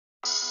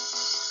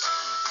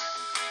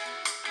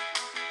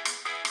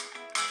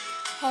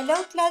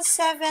Hello class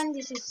 7,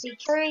 this is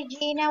teacher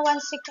Regina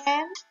once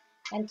again,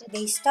 and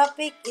today's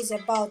topic is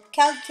about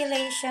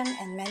calculation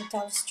and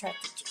mental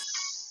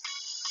strategies.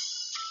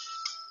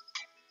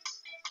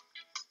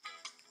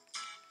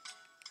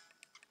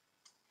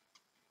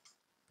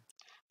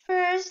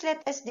 First,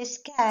 let us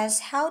discuss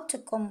how to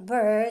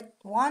convert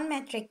one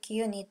metric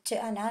unit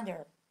to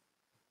another.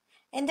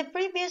 In the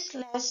previous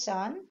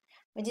lesson,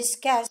 we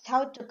discussed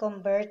how to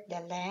convert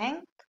the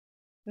length,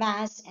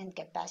 mass, and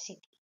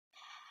capacity.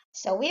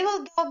 So we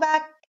will go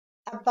back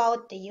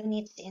about the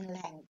units in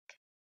length.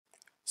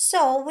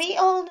 So we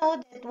all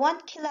know that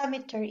 1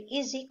 kilometer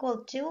is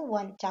equal to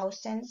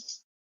 1,000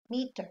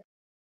 meter.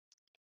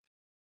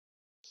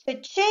 To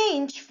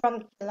change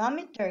from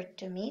kilometer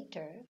to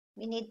meter,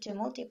 we need to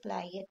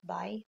multiply it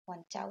by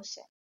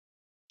 1,000.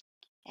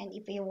 And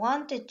if we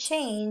want to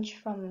change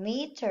from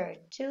meter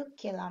to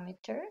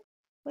kilometer,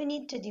 we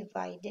need to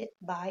divide it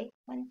by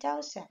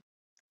 1,000.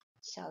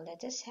 So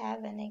let us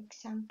have an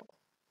example.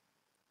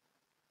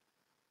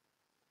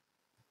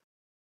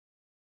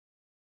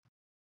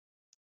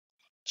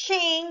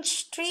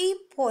 Change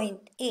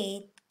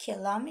 3.8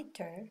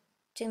 kilometer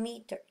to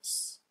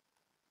meters.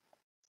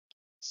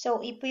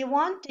 So if we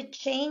want to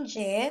change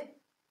it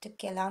to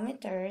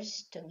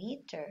kilometers to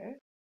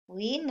meter,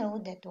 we know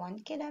that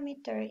 1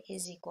 kilometer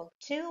is equal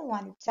to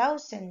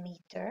 1,000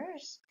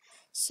 meters.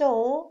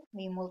 So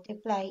we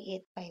multiply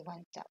it by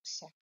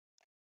 1,000.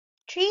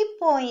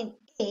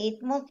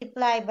 3.8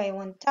 multiplied by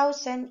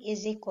 1,000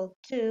 is equal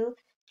to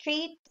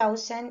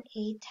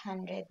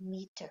 3,800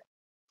 meters.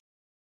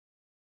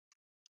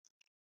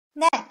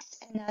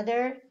 Next,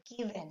 another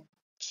given.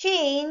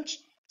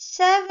 Change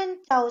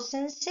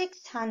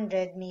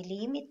 7,600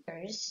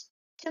 millimeters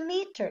to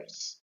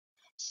meters.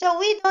 So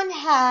we don't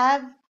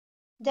have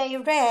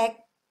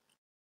direct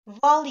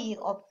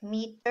value of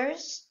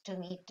meters to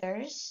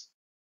meters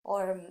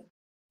or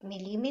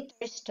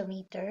millimeters to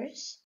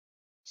meters.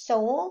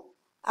 So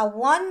a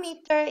 1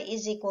 meter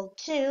is equal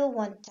to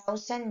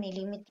 1,000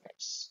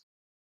 millimeters.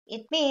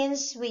 It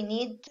means we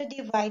need to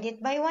divide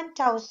it by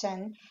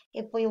 1,000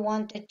 if we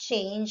want to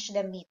change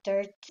the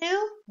meter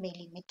to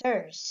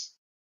millimeters.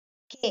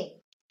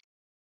 Okay,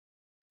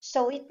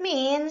 so it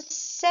means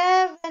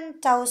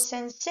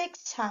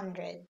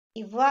 7,600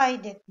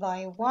 divided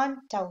by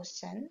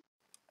 1,000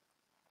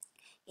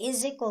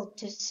 is equal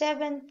to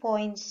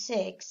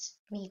 7.6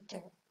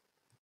 meter.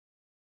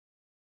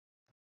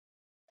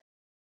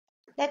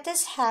 Let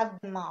us have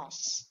the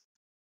mass.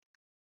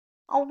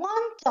 A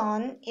 1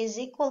 ton is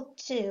equal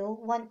to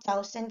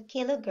 1,000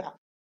 kilograms.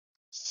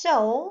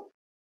 So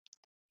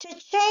to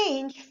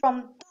change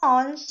from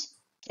tons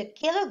to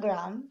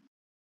kilogram,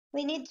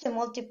 we need to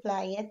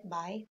multiply it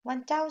by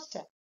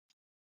 1,000.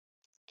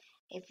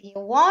 If you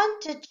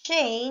want to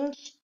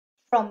change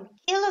from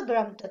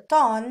kilogram to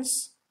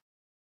tons,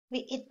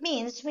 it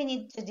means we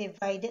need to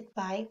divide it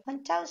by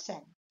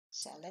 1,000.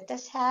 So let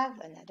us have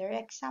another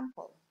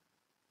example.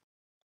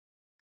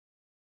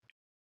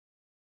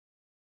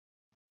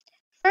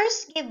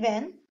 First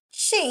given,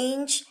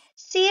 change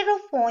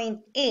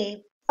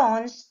 0.8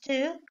 tons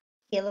to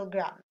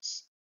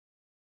kilograms.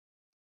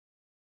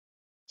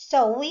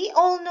 So we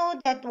all know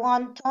that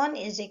 1 ton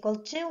is equal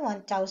to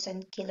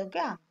 1,000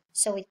 kilograms.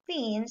 So it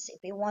means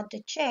if we want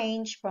to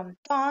change from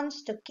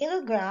tons to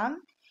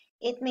kilogram,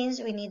 it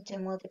means we need to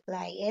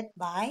multiply it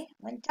by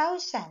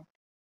 1,000.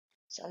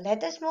 So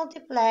let us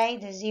multiply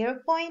the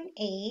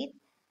 0.8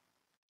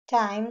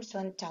 times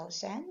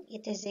 1,000.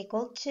 It is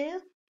equal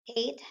to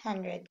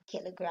 800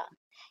 kilograms.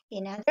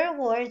 In other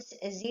words,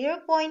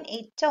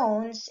 0.8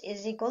 tons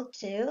is equal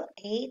to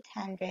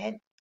 800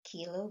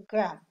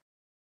 kilograms.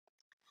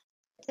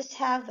 Let's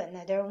have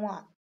another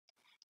one.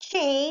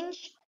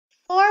 Change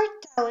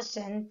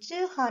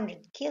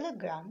 4,200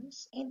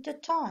 kilograms into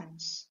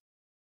tons.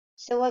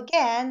 So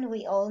again,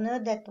 we all know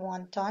that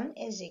 1 ton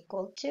is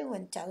equal to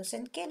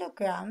 1,000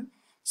 kilograms.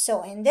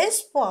 So in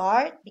this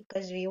part,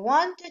 because we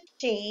want to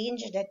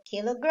change the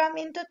kilogram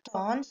into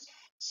tons,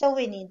 so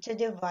we need to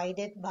divide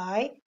it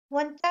by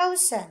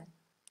 1,000.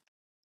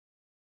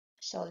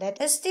 So let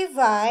us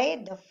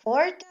divide the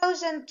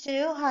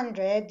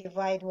 4,200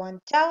 divide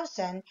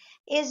 1,000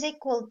 is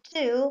equal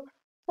to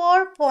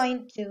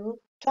 4.2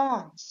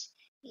 tons.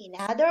 In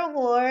other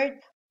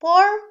words,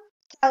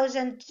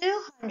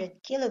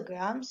 4,200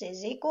 kilograms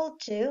is equal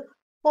to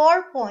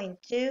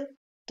 4.2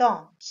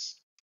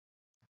 tons.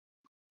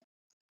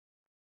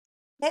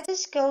 Let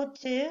us go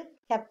to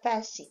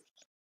capacity.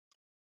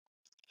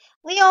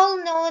 We all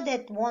know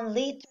that 1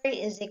 liter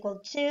is equal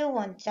to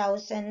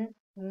 1,000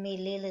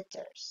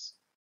 milliliters.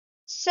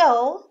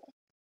 So,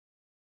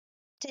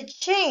 to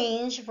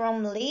change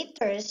from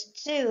liters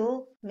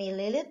to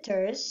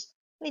milliliters,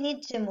 we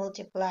need to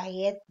multiply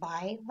it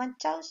by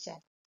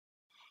 1,000.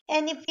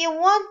 And if you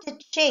want to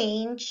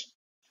change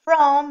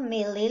from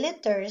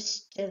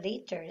milliliters to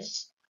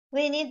liters,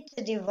 we need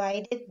to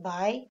divide it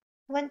by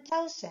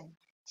 1,000.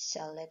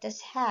 So let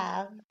us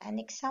have an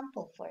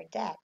example for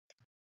that.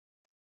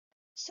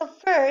 So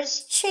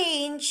first,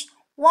 change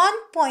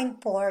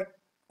 1.4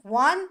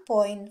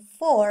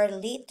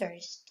 1.4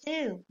 liters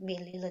to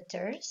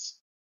milliliters.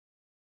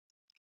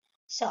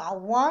 So a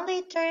 1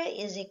 liter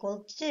is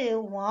equal to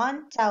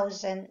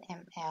 1000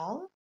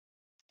 ml.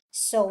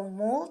 So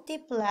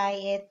multiply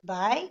it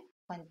by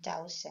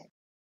 1000.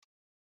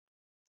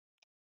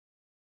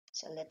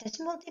 So let us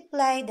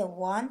multiply the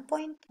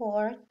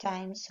 1.4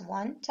 times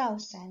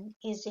 1000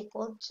 is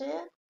equal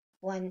to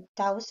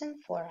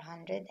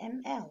 1400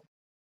 ml.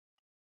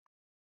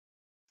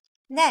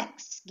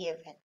 Next,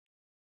 given.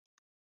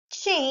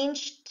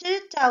 Change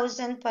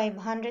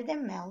 2500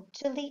 ml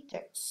to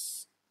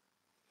liters.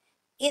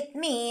 It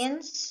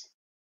means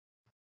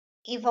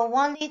if a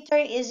 1 liter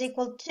is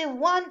equal to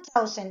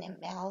 1000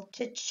 ml,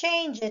 to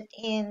change it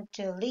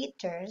into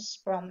liters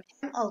from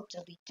ml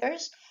to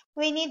liters,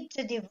 we need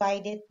to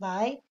divide it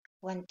by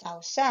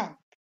 1000.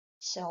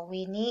 So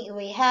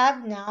we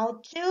have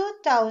now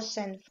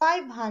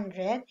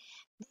 2500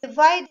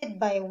 divided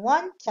by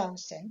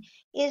 1000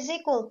 is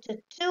equal to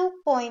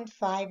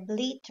 2.5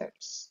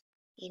 liters.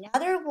 In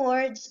other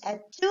words, a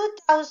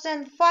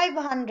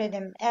 2500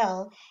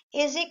 ml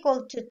is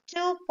equal to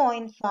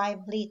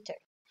 2.5 liters.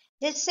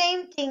 The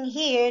same thing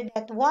here,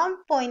 that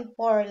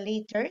 1.4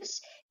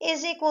 liters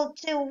is equal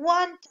to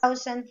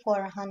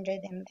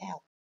 1400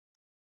 ml.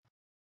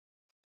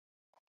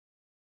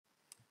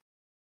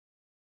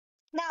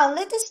 Now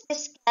let us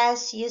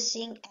discuss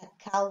using a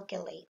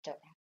calculator.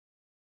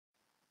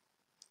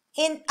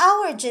 In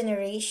our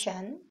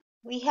generation,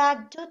 we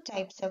had two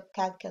types of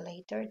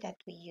calculator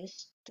that we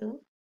used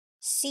to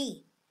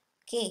see.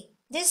 Okay,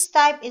 this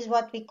type is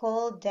what we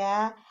call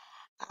the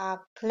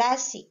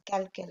classic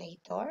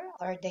calculator,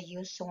 or the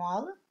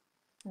usual,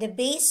 the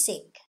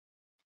basic,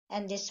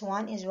 and this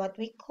one is what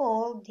we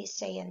call the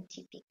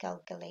scientific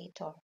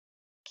calculator.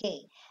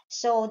 Okay,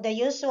 so the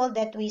usual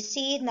that we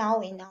see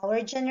now in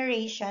our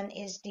generation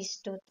is these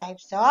two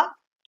types of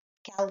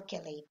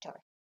calculator.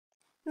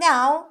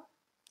 Now,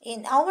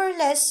 in our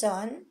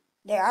lesson,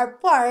 there are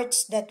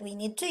parts that we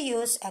need to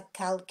use a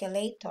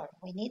calculator.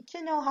 We need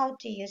to know how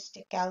to use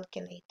the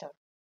calculator.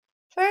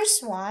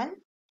 First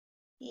one,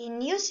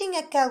 in using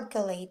a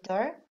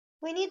calculator,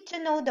 we need to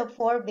know the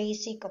four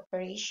basic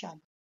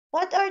operations.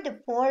 What are the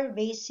four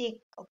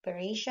basic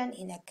operations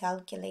in a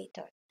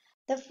calculator?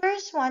 The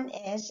first one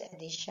is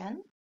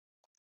addition,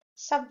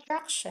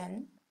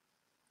 subtraction,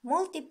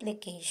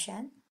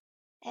 multiplication,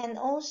 and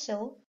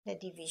also the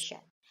division.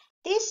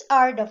 These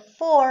are the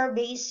four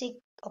basic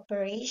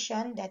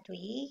operations that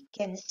we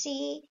can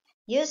see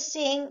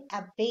using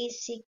a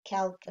basic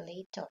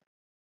calculator.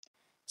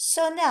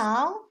 So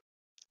now,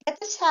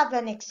 let us have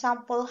an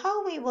example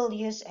how we will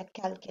use a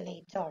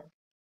calculator.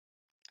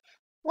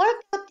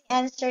 Work out the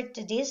answer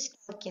to this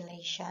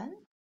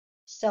calculation.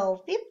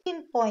 So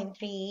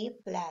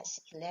 15.3 plus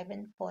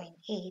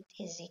 11.8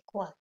 is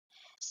equal.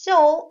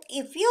 So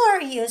if you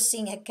are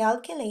using a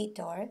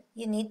calculator,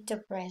 you need to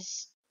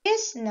press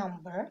this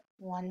number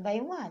one by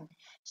one.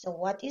 So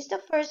what is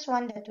the first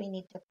one that we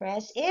need to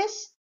press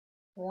is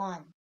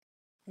 1.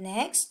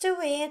 Next to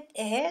it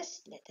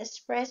is, let us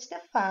press the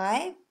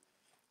 5.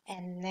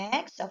 And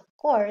next, of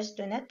course,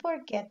 do not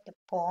forget the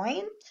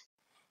point,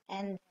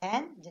 and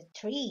then the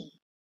 3.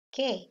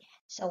 Okay,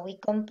 so we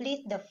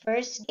complete the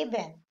first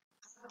given.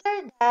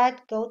 After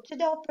that, go to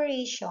the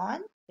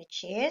operation,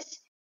 which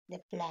is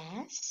the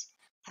plus.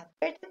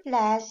 After the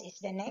plus is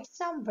the next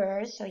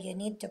number, so you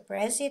need to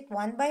press it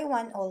one by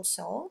one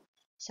also.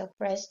 So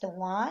press the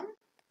 1,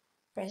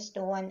 press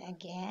the 1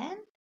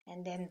 again,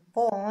 and then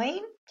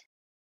point,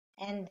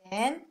 and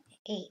then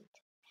 8.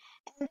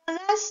 And the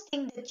last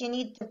thing that you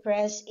need to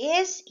press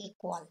is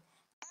equal.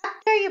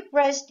 After you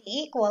press the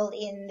equal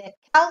in the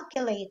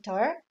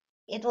calculator,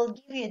 it will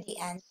give you the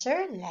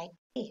answer like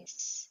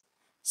this.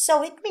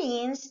 So it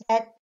means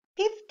that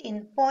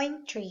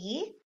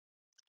 15.3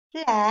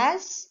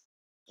 plus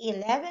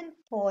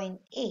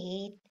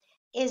 11.8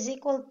 is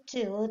equal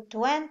to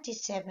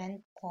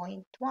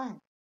 27.1.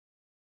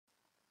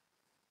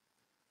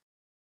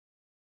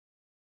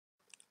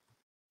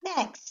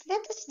 Next,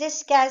 let us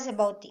discuss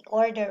about the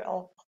order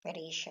of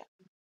operation.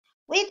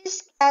 We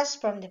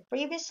discussed from the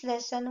previous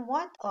lesson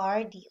what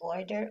are the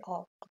order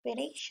of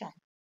operation.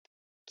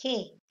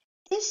 Okay,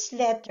 this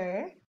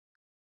letter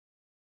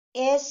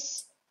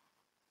is,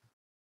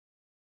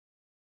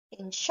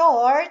 in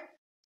short,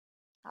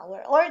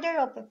 our order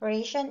of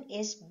operation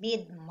is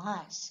bid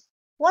mass.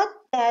 What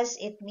does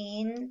it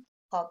mean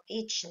of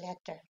each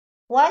letter?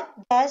 What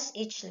does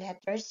each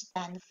letter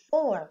stand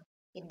for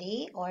in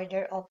the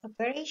order of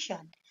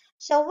operation?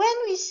 So when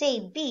we say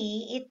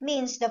B, it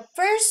means the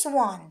first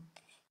one.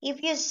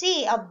 If you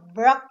see a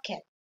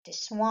bracket,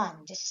 this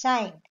one, the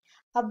sign,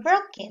 a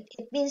bracket,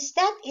 it means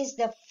that is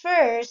the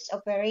first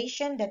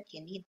operation that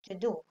you need to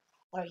do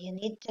or you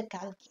need to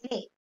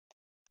calculate.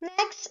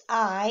 Next,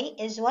 I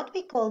is what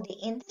we call the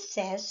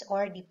indices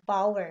or the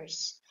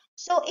powers.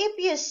 So if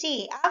you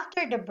see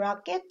after the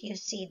bracket, you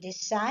see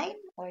this sign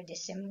or the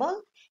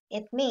symbol,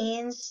 it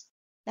means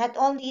not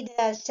only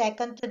the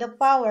second to the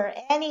power,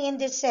 any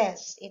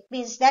indices. It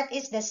means that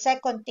is the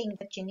second thing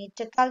that you need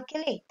to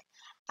calculate.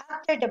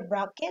 After the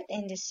bracket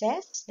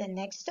indices, the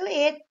next to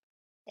it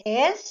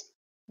is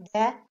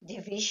the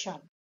division.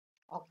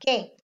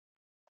 Okay.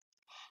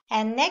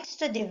 And next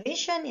to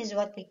division is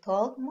what we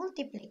call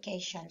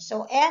multiplication.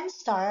 So M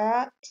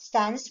star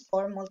stands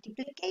for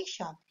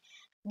multiplication.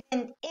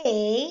 Then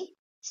A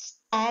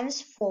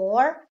stands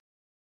for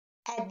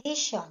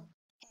addition.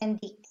 And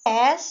the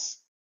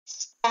S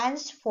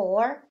stands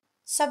for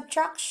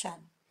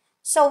subtraction.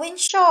 So in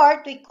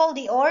short, we call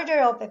the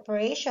order of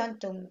operation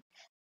to,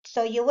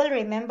 so you will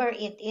remember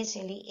it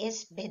easily,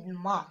 is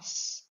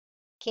BIDMAS.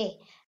 Okay.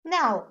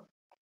 Now,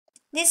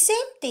 the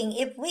same thing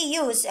if we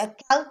use a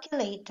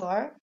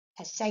calculator,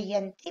 a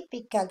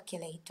scientific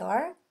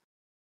calculator.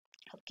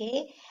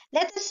 Okay,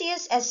 let us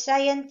use a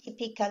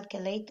scientific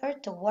calculator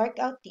to work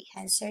out the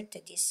answer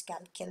to this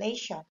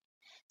calculation.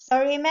 So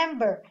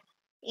remember,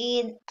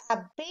 in a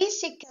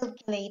basic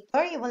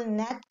calculator, you will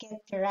not get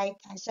the right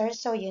answer,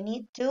 so you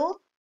need to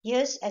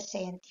use a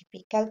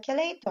scientific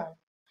calculator.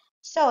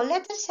 So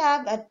let us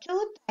have a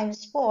 2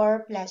 times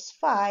 4 plus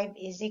 5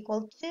 is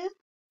equal to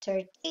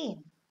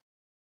 13.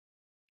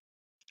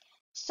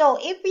 So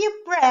if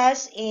you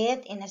press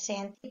it in a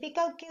scientific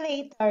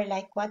calculator,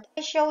 like what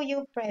I show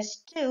you,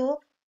 press 2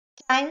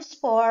 times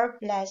 4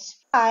 plus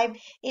 5,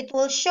 it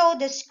will show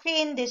the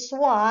screen this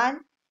one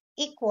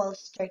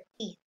equals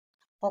 13.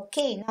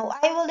 Okay, now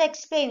I will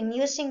explain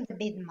using the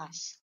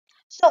BIDMAS.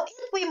 So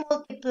if we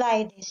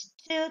multiply this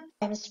 2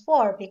 times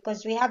 4,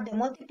 because we have the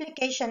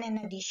multiplication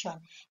and addition,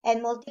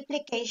 and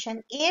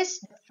multiplication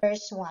is the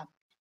first one.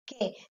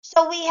 Okay,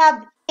 so we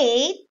have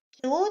 8,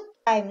 2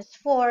 times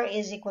 4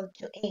 is equal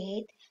to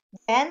 8,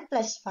 then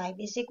plus 5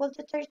 is equal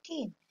to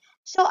 13.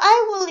 So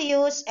I will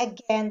use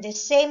again the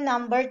same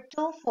number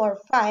 2, 4,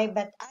 5,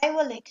 but I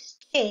will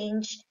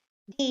exchange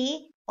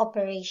the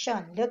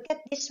operation. Look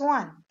at this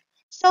one.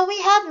 So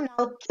we have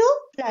now 2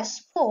 plus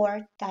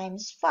 4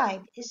 times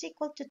 5 is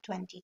equal to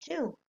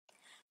 22.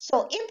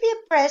 So if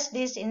you press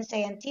this in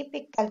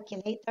scientific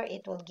calculator,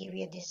 it will give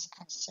you this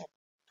answer.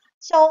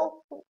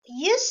 So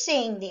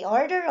using the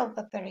order of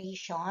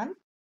operation,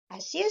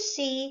 as you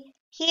see,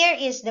 here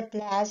is the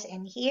plus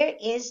and here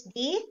is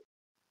the,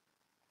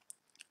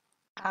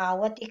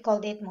 what we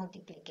called it,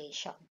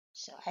 multiplication.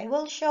 So I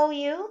will show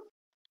you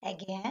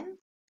again.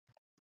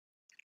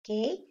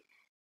 Okay.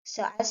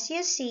 So as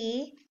you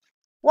see,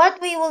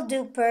 what we will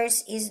do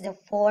first is the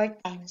 4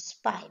 times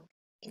 5.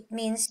 It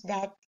means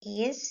that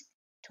is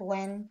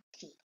 20.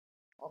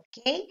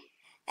 Okay?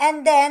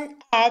 And then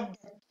add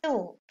the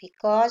 2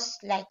 because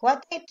like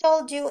what I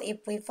told you, if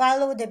we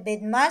follow the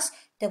BIDMAS,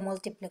 the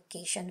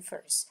multiplication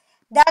first.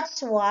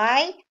 That's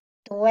why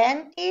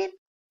 20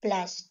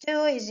 plus 2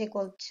 is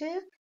equal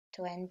to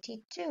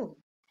 22.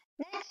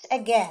 Next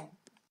again.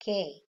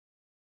 Okay.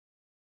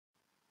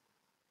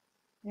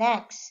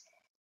 Next.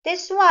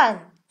 This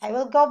one. I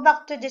will go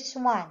back to this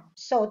one.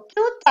 So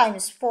 2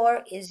 times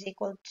 4 is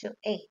equal to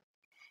 8.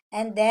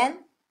 And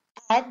then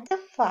add the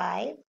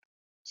 5.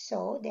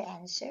 So the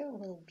answer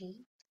will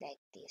be like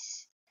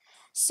this.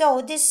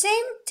 So the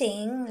same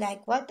thing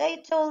like what I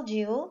told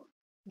you,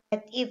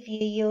 that if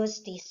you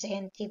use the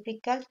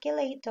scientific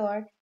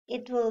calculator,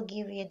 it will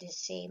give you the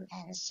same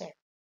answer.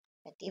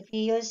 But if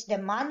you use the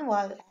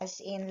manual,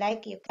 as in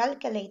like you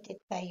calculate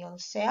it by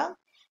yourself,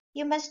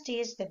 you must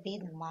use the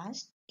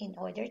BIDMAS in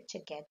order to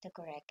get the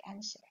correct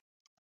answer.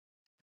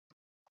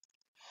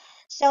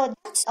 So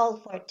that's all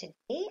for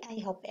today. I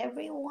hope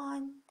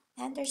everyone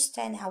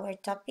understand our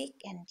topic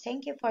and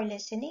thank you for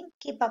listening.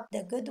 Keep up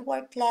the good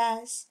work,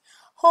 class.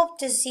 Hope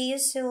to see you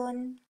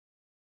soon.